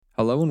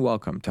Hello and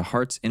welcome to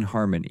Hearts in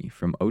Harmony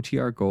from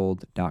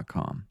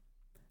OTRGold.com.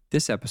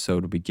 This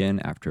episode will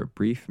begin after a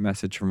brief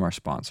message from our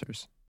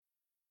sponsors.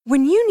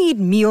 When you need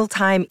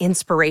mealtime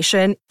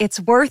inspiration,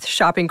 it's worth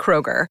shopping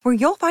Kroger, where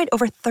you'll find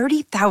over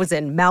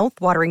 30,000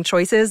 mouth-watering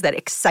choices that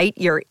excite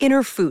your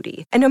inner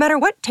foodie. And no matter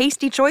what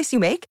tasty choice you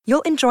make,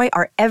 you'll enjoy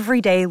our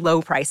everyday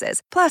low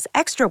prices, plus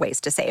extra ways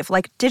to save,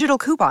 like digital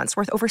coupons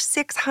worth over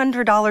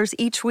 $600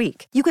 each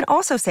week. You can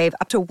also save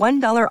up to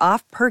 $1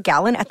 off per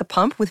gallon at the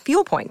pump with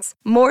fuel points.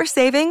 More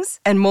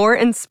savings and more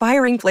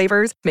inspiring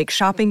flavors make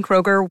shopping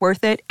Kroger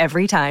worth it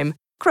every time.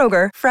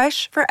 Kroger,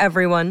 fresh for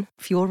everyone.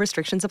 Fuel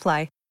restrictions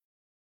apply.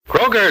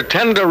 Kroger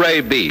Tender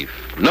Ray Beef,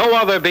 no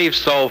other beef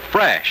so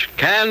fresh,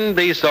 can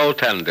be so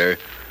tender,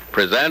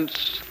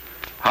 presents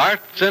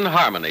Hearts in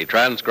Harmony,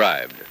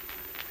 transcribed.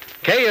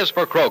 K is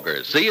for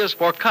Kroger, C is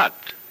for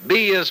cut,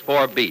 B is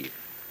for beef.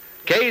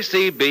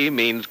 KCB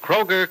means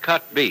Kroger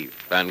cut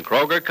beef, and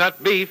Kroger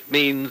cut beef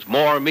means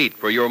more meat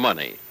for your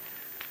money.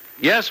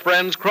 Yes,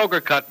 friends,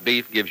 Kroger cut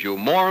beef gives you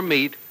more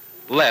meat,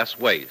 less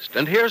waste,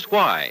 and here's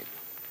why.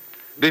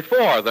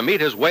 Before the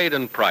meat is weighed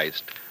and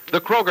priced, the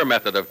Kroger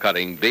method of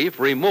cutting beef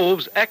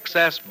removes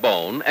excess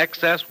bone,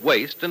 excess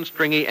waste, and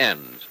stringy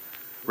ends.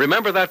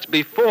 Remember, that's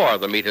before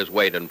the meat is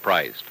weighed and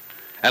priced.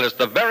 And it's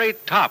the very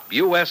top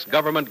U.S.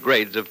 government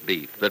grades of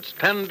beef that's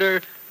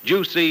tender,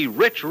 juicy,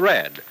 rich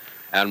red,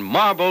 and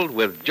marbled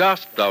with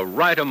just the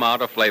right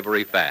amount of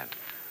flavory fat.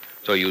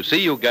 So you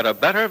see you get a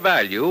better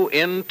value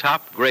in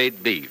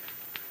top-grade beef.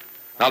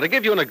 Now, to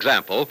give you an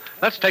example,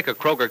 let's take a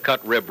Kroger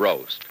cut rib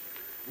roast.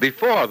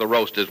 Before the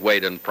roast is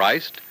weighed and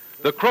priced,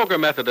 the Kroger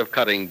method of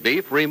cutting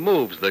beef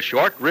removes the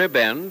short rib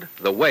end,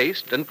 the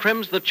waist, and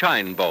trims the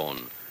chine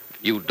bone.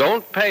 You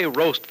don't pay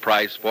roast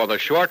price for the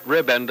short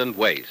rib end and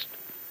waist.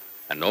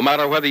 And no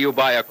matter whether you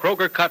buy a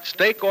Kroger cut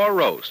steak or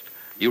roast,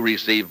 you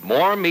receive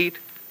more meat,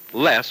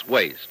 less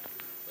waste.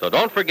 So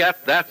don't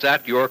forget that's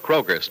at your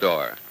Kroger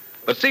store.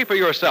 But see for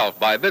yourself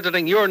by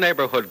visiting your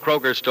neighborhood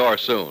Kroger store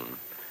soon.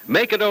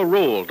 Make it a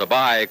rule to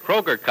buy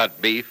Kroger cut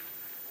beef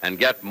and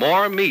get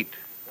more meat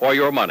for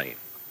your money.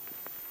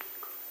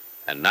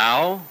 And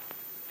now,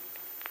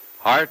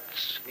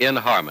 Hearts in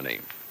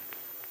Harmony.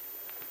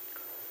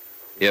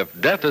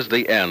 If death is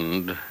the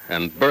end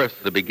and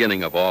birth the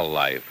beginning of all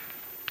life,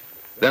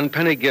 then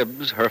Penny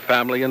Gibbs, her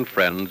family, and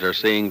friends are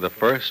seeing the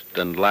first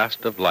and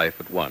last of life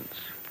at once.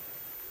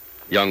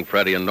 Young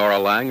Freddie and Nora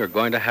Lang are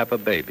going to have a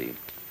baby,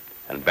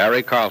 and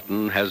Barry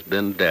Carlton has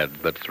been dead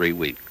but 3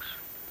 weeks.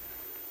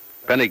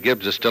 Penny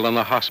Gibbs is still in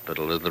the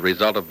hospital as the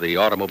result of the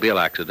automobile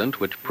accident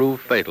which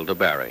proved fatal to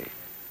Barry.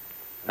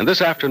 And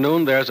this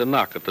afternoon, there's a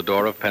knock at the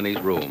door of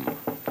Penny's room.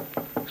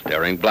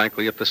 Staring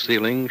blankly at the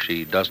ceiling,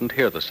 she doesn't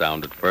hear the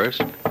sound at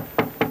first.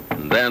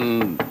 And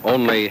then,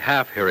 only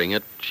half hearing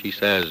it, she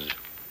says,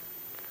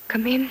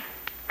 "Come in."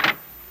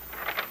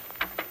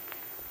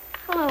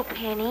 Hello,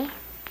 Penny.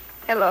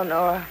 Hello,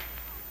 Nora.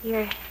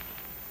 You're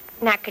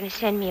not going to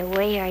send me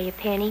away, are you,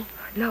 Penny?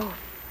 No,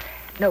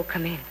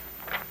 come in.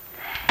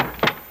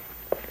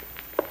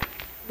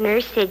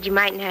 Nurse said you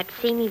might not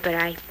see me, but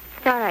I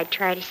thought I'd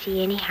try to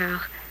see anyhow.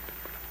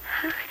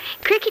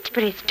 Crickets,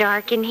 but it's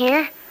dark in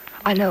here.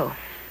 I know.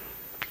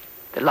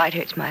 The light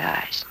hurts my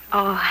eyes.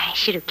 Oh, I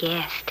should have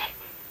guessed.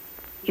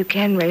 You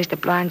can raise the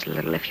blinds a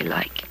little if you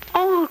like.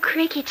 Oh,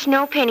 crickets,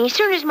 no, Penny. As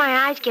soon as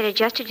my eyes get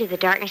adjusted to the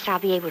darkness, I'll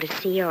be able to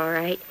see all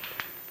right.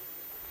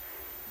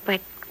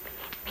 But,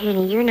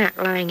 Penny, you're not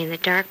lying in the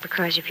dark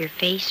because of your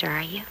face,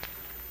 are you?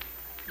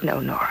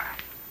 No, Nora.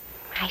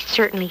 I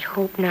certainly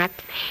hope not.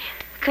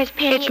 Because,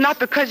 Penny... It's not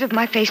because of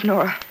my face,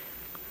 Nora.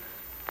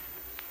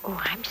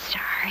 Oh, I'm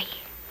sorry.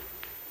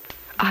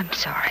 I'm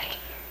sorry.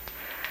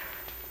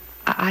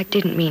 I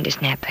didn't mean to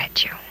snap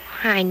at you.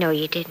 I know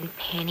you didn't,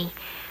 Penny.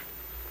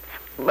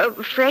 Well,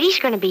 Freddie's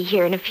going to be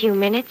here in a few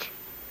minutes.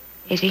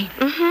 Is he?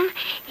 Mm-hmm.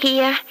 He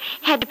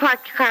had to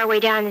park the car way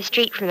down the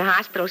street from the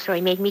hospital, so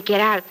he made me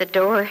get out at the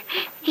door.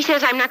 He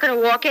says I'm not going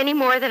to walk any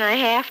more than I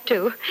have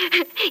to.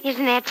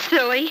 Isn't that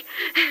silly?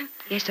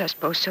 Yes, I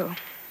suppose so.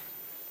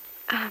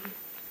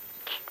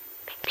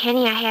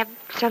 Penny, I have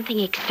something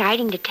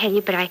exciting to tell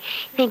you, but I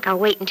think I'll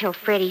wait until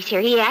Freddie's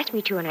here. He asked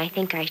me to, and I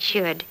think I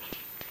should.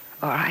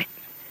 All right.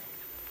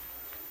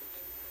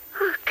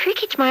 Oh,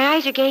 crickets, my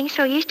eyes are getting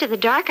so used to the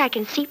dark I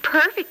can see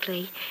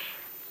perfectly.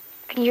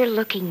 And you're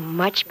looking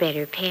much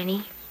better,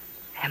 Penny.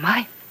 Am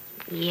I?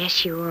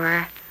 Yes, you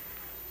are.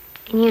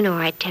 And you know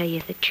I'd tell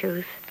you the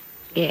truth.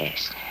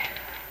 Yes.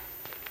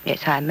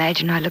 Yes, I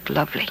imagine I look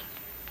lovely.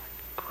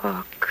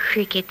 Oh,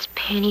 crickets,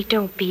 Penny,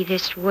 don't be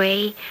this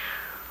way.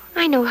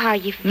 I know how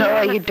you feel.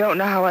 No, you don't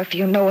know how I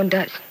feel. No one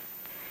does.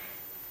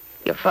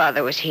 Your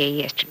father was here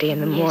yesterday in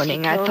the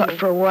morning. I thought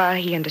for a while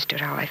he understood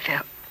how I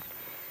felt.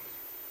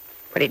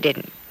 But he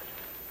didn't.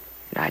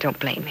 And I don't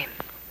blame him.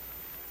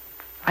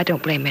 I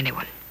don't blame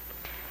anyone.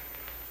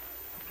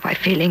 My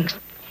feelings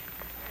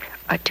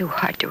are too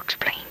hard to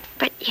explain.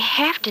 But you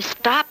have to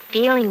stop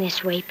feeling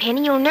this way,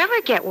 Penny. You'll never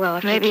get well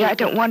if Maybe I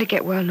don't want to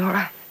get well,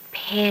 Nora.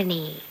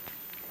 Penny.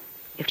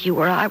 If you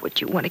or I,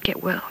 would you want to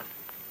get well?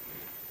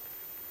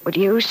 Would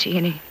you see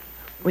any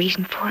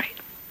reason for it?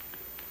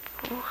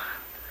 Oh,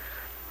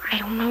 I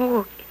don't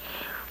know.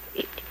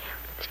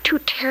 It's too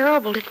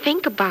terrible to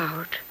think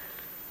about.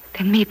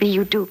 Then maybe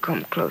you do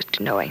come close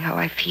to knowing how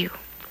I feel.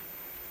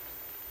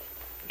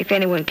 If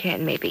anyone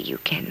can, maybe you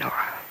can,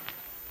 Nora.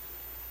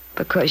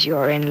 Because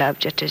you're in love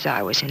just as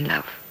I was in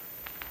love.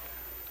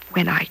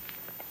 When I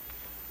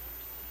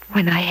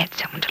had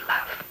someone to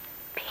love.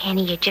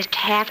 Penny, you just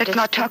have to... Let's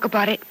not talk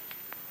about it.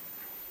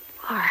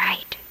 All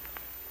right.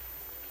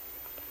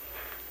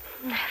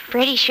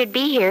 Freddie should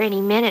be here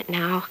any minute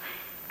now.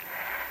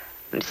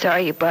 I'm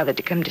sorry you bothered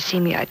to come to see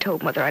me. I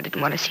told Mother I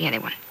didn't want to see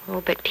anyone.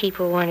 Oh, but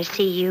people want to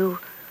see you.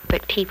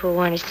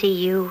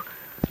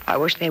 I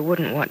wish they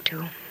wouldn't want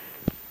to.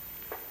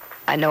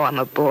 I know I'm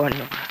a bore,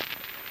 Nora.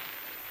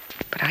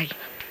 But I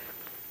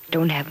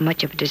don't have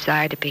much of a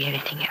desire to be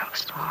anything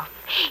else. Oh,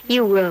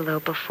 you will, though,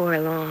 before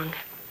long.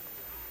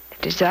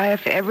 The desire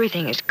for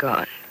everything is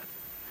gone.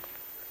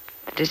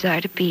 The desire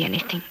to be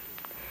anything.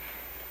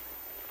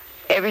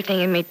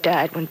 Everything in me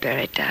died when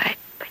Barry died.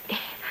 But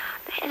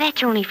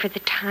that's only for the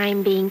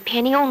time being,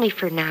 Penny, only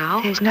for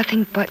now. There's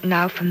nothing but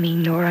now for me,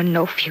 Nora,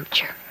 no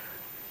future.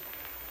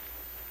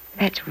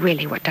 That's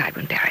really what died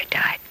when Barry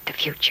died, the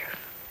future.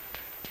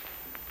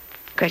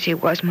 Because he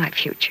was my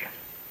future.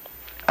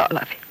 All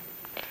of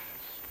it.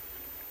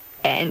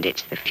 And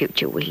it's the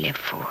future we live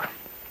for.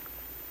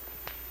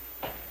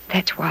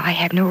 That's why I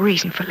have no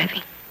reason for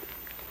living.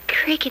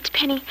 Crickets,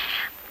 Penny.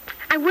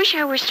 I wish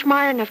I were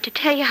smart enough to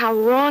tell you how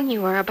wrong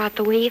you are about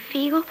the way you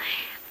feel.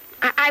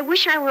 I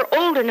wish I were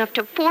old enough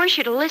to force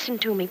you to listen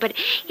to me, but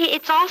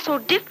it's all so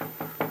different.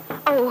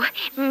 Oh,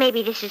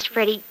 maybe this is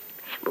Freddie.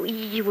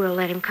 You will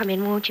let him come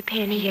in, won't you,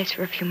 Penny? Yes,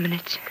 for a few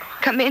minutes.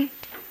 Come in.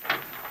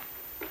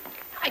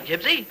 Hi,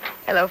 Gibbsy.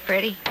 Hello,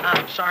 Freddie.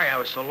 I'm sorry I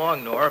was so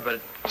long, Nora, but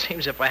it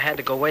seems if I had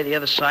to go way the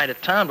other side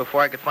of town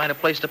before I could find a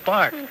place to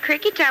park.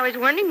 Crickets, I was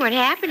wondering what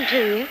happened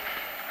to you.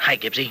 Hi,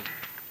 Gibbsy.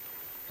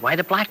 Why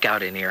the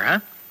blackout in here,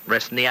 huh?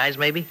 Resting the eyes,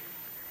 maybe?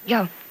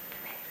 Yeah,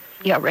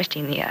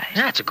 resting the eyes.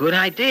 That's a good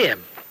idea.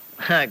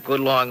 A good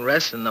long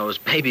rest and those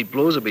baby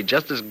blues will be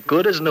just as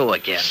good as new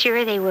again.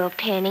 Sure they will,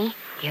 Penny.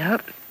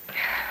 Yep.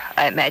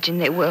 I imagine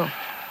they will.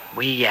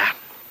 We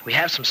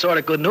have some sort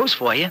of good news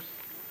for you.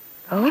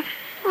 Oh?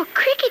 Well,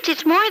 Crickets,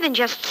 it's more than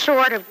just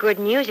sort of good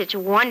news. It's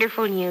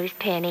wonderful news,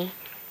 Penny.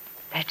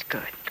 That's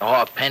good.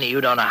 Oh, Penny,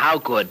 you don't know how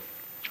good.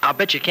 I'll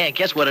bet you can't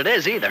guess what it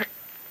is either.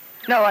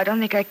 No, I don't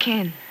think I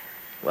can.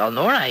 Well,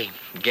 Nora, I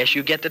guess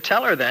you get to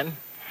tell her then.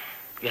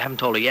 You haven't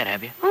told her yet,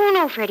 have you? Oh,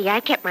 no, Freddie. I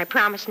kept my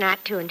promise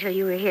not to until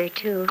you were here,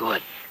 too.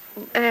 Good.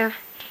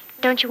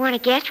 Don't you want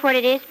to guess what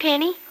it is,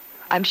 Penny?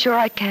 I'm sure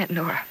I can't,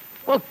 Nora.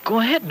 Well, go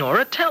ahead,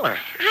 Nora. Tell her.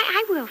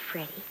 I will,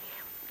 Freddie.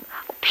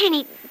 Oh,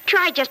 Penny,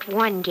 try just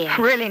one guess.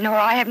 Really,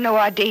 Nora, I have no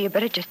idea. You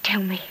better just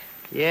tell me.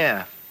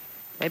 Yeah.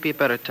 Maybe you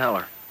better tell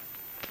her.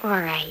 All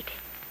right.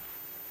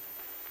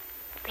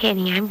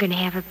 Penny, I'm going to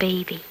have a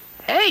baby.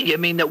 Hey, you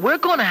mean that we're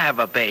going to have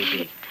a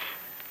baby?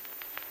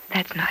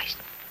 That's nice.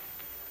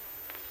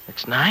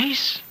 It's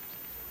nice?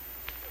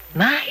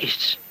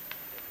 Nice.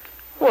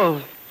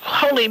 Well,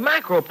 holy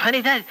mackerel,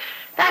 Penny,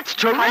 that's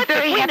terrific. I'm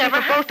very happy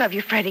for both of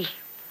you, Freddie.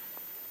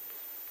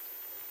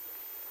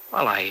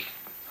 Well, I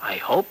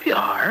hope you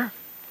are.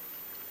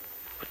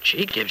 But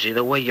gee, Gibbsy,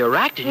 the way you're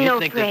acting, you no,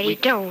 think Freddie, that we...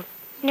 don't.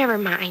 Never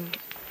mind.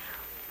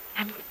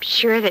 I'm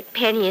sure that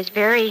Penny is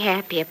very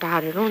happy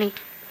about it, only...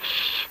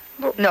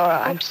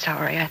 Nora, I'm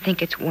sorry. I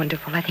think it's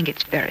wonderful. I think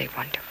it's very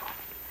wonderful.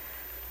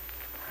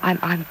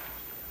 I'm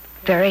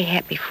very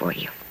happy for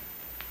you.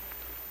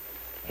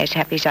 As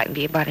happy as I can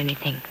be about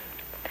anything.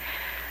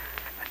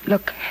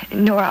 Look,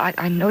 Nora,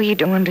 I know you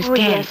don't understand.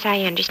 Oh, yes,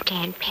 I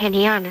understand,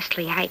 Penny.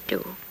 Honestly, I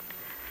do.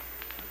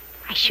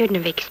 I shouldn't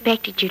have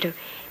expected you to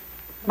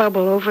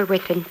bubble over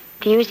with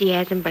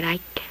enthusiasm, but I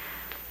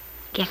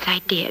guess I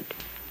did.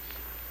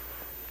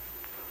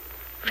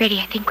 Freddie,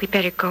 I think we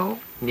better go.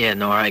 Yeah,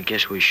 Nora, I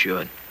guess we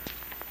should.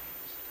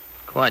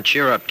 Come on,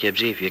 cheer up,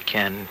 Gibbsy, if you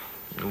can.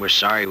 We're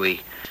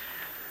sorry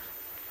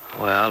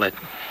Well,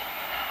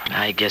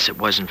 I guess it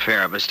wasn't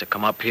fair of us to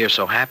come up here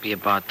so happy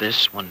about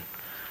this when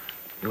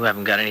you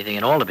haven't got anything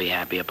at all to be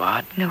happy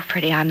about. No,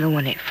 Freddie, I'm the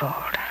one at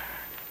fault.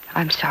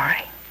 I'm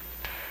sorry.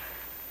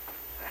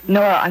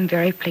 Nora, I'm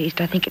very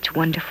pleased. I think it's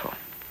wonderful.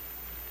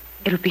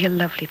 It'll be a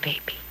lovely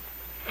baby.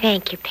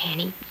 Thank you,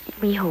 Penny.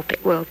 We hope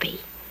it will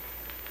be.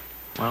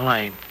 Well,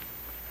 I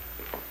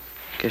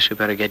guess we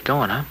better get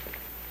going, huh?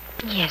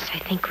 Yes, I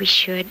think we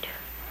should.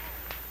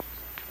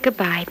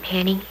 Goodbye,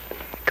 Penny.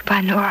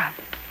 Goodbye, Nora.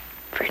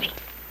 Freddie.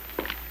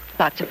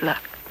 Lots of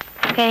luck.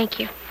 Thank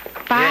you.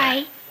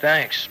 Bye. Yeah,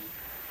 thanks.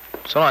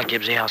 So long,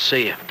 Gibbsy. I'll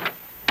see you.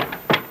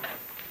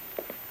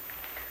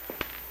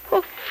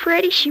 Oh,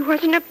 Freddie, she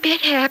wasn't a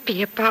bit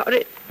happy about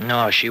it.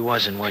 No, she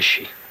wasn't, was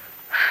she?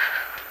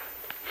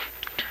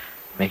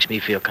 Makes me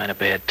feel kind of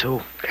bad,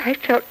 too. I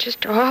felt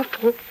just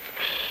awful.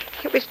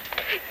 It was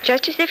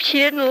just as if she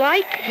didn't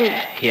like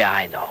me. Yeah,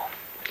 I know.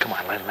 Come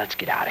on, let's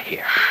get out of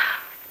here.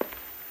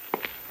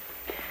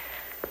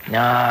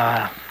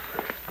 Nah,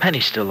 Penny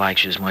still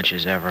likes you as much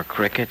as ever,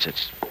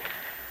 Crickets.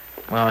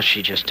 Well,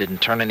 she just didn't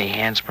turn any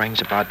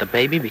handsprings about the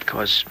baby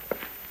because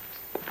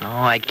No,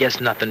 I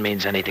guess nothing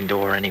means anything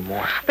to her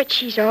anymore. But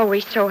she's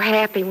always so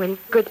happy when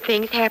good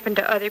things happen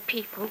to other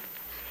people.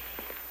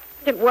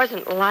 It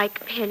wasn't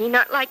like Penny,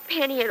 not like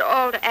Penny at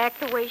all to act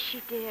the way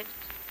she did.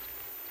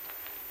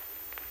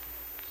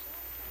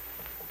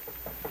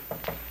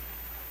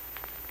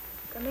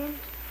 Come in.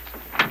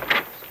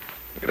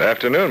 Good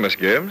afternoon, Miss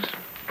Gibbs.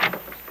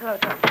 Hello,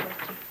 Dr.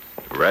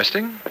 Weston.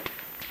 Resting?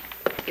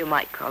 You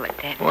might call it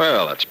that.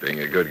 Well, that's being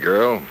a good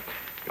girl.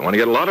 You want to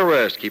get a lot of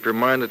rest. Keep your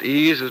mind at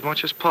ease as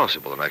much as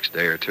possible the next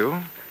day or two.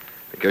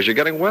 Because you're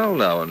getting well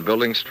now, and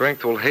building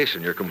strength will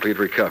hasten your complete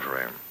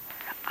recovery.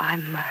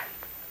 I'm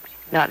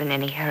not in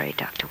any hurry,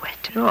 Dr.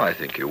 Weston. No, I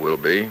think you will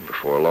be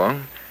before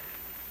long.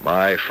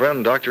 My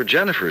friend, Dr.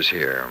 Jennifer's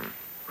here.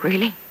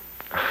 Really?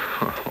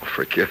 Oh,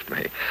 forgive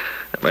me.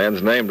 The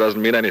man's name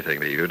doesn't mean anything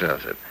to you,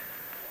 does it?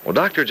 Well,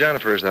 Dr.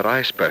 Jennifer is that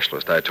eye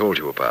specialist I told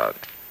you about.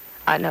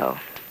 I know.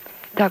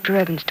 Dr.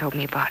 Evans told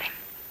me about him.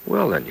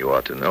 Well, then you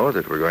ought to know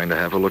that we're going to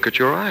have a look at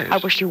your eyes. I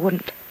wish you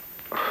wouldn't.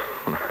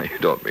 You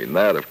don't mean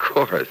that, of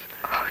course.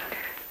 Oh,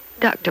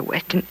 Dr.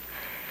 Weston,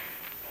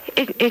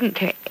 isn't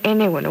there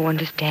anyone who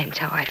understands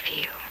how I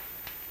feel?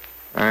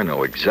 I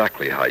know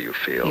exactly how you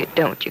feel. You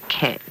don't, you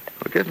can't.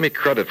 Well, give me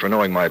credit for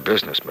knowing my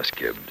business, Miss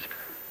Gibbs.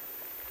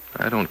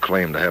 I don't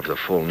claim to have the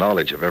full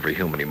knowledge of every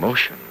human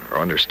emotion or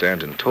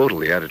understand in total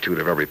the attitude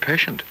of every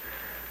patient.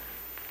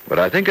 But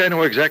I think I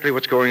know exactly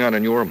what's going on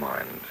in your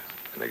mind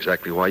and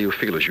exactly why you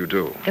feel as you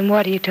do. Then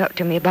why do you talk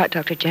to me about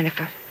Dr.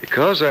 Jennifer?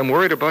 Because I'm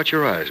worried about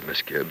your eyes,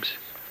 Miss Gibbs.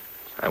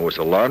 I was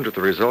alarmed at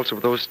the results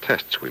of those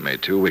tests we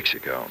made 2 weeks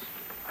ago.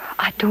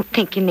 I don't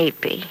think you need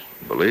be.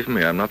 Believe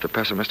me, I'm not the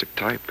pessimistic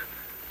type.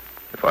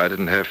 If I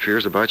didn't have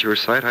fears about your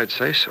sight, I'd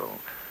say so.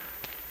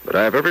 But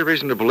I have every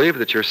reason to believe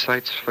that your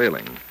sight's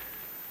failing.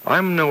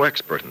 I'm no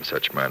expert in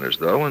such matters,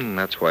 though, and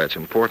that's why it's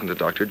important that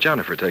Dr.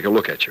 Jennifer take a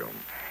look at you.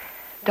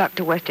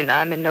 Dr. Weston,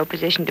 I'm in no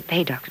position to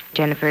pay Dr.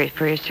 Jennifer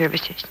for his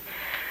services.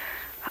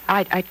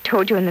 I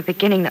told you in the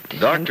beginning not to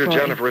send for Dr. him.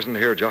 Jennifer isn't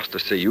here just to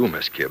see you,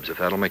 Miss Gibbs, if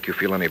that'll make you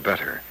feel any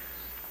better.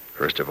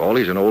 First of all,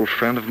 he's an old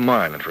friend of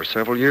mine, and for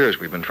several years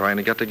we've been trying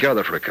to get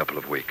together for a couple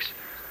of weeks.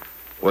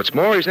 What's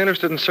more, he's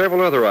interested in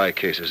several other eye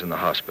cases in the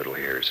hospital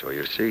here, so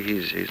you see,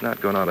 he's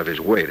not gone out of his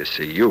way to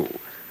see you.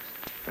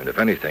 And if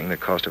anything, the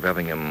cost of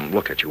having him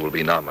look at you will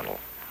be nominal.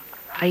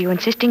 Are you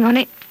insisting on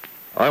it?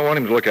 I want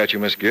him to look at you,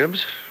 Miss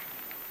Gibbs.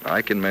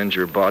 I can mend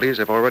your body as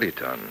I've already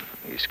done.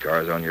 These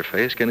scars on your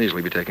face can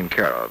easily be taken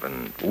care of,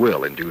 and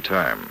will in due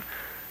time.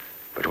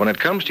 But when it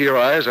comes to your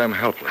eyes, I'm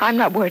helpless. I'm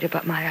not worried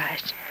about my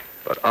eyes.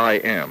 But I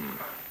am.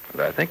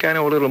 And I think I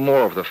know a little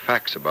more of the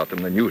facts about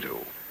them than you do.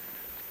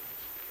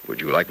 Would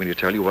you like me to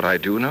tell you what I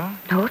do know?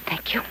 No,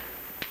 thank you.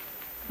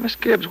 Miss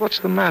Gibbs, what's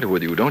the matter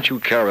with you? Don't you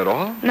care at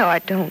all? No, I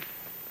don't.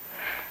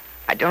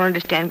 I don't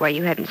understand why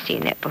you hadn't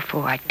seen that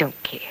before. I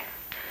don't care.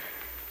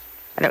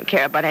 I don't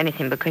care about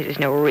anything because there's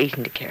no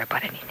reason to care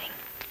about anything.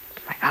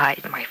 My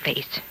eyes, my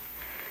face,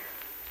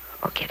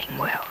 all getting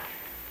well.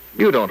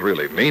 You don't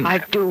really mean that.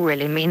 I do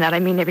really mean that. I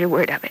mean every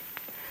word of it.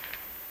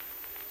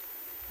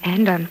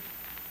 And I'm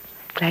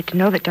glad to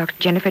know that Dr.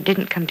 Jennifer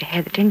didn't come to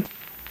Heatherton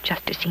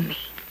just to see me.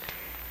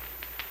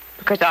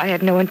 Because I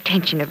had no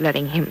intention of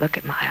letting him look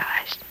at my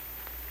eyes.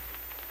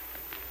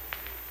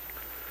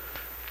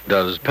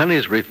 Does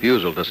Penny's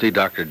refusal to see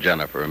Dr.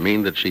 Jennifer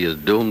mean that she is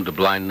doomed to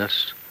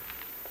blindness?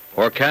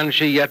 Or can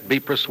she yet be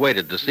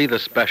persuaded to see the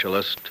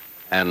specialist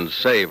and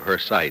save her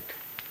sight?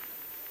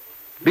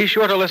 Be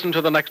sure to listen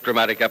to the next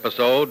dramatic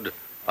episode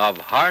of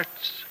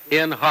Hearts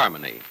in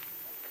Harmony.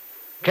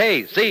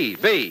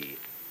 KCB.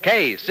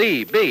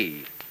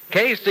 KCB.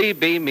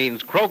 KCB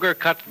means Kroger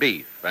cut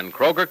beef, and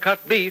Kroger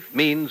cut beef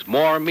means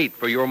more meat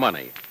for your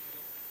money.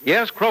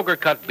 Yes, Kroger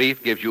cut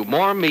beef gives you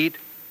more meat,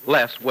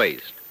 less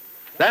waste.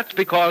 That's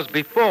because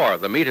before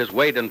the meat is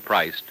weighed and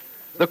priced,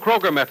 the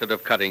Kroger method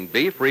of cutting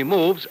beef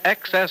removes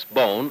excess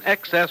bone,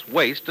 excess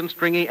waste, and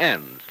stringy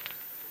ends.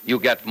 You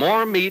get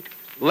more meat,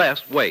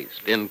 less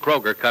waste in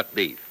Kroger cut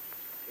beef.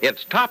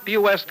 It's top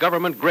U.S.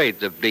 government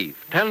grades of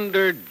beef,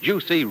 tender,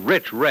 juicy,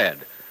 rich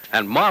red,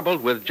 and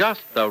marbled with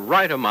just the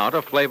right amount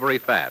of flavory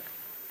fat.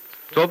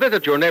 So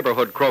visit your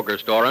neighborhood Kroger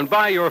store and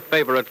buy your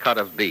favorite cut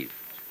of beef.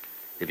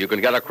 If you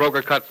can get a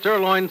Kroger cut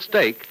sirloin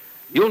steak,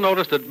 you'll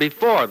notice that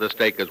before the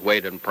steak is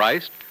weighed and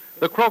priced,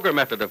 the Kroger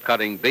method of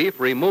cutting beef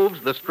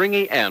removes the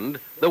stringy end,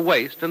 the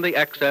waste, and the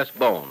excess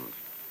bones.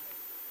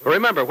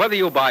 Remember, whether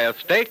you buy a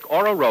steak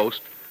or a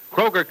roast,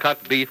 Kroger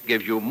cut beef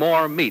gives you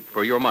more meat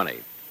for your money.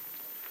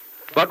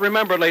 But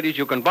remember, ladies,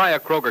 you can buy a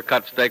Kroger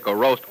cut steak or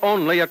roast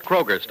only at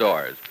Kroger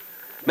stores.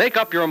 Make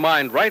up your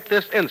mind right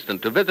this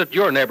instant to visit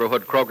your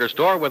neighborhood Kroger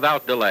store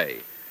without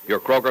delay. Your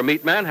Kroger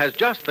meat man has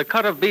just the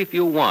cut of beef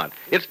you want.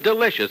 It's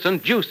delicious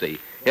and juicy.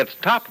 It's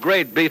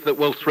top-grade beef that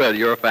will thrill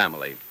your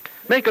family.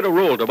 Make it a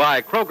rule to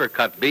buy Kroger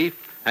cut beef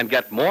and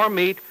get more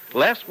meat,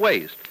 less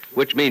waste,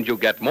 which means you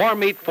get more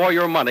meat for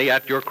your money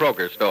at your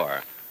Kroger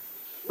store.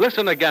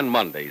 Listen again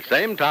Monday,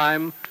 same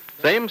time,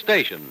 same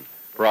station,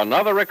 for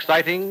another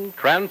exciting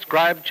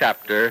transcribed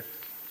chapter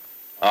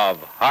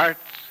of Hearts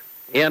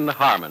in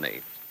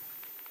Harmony.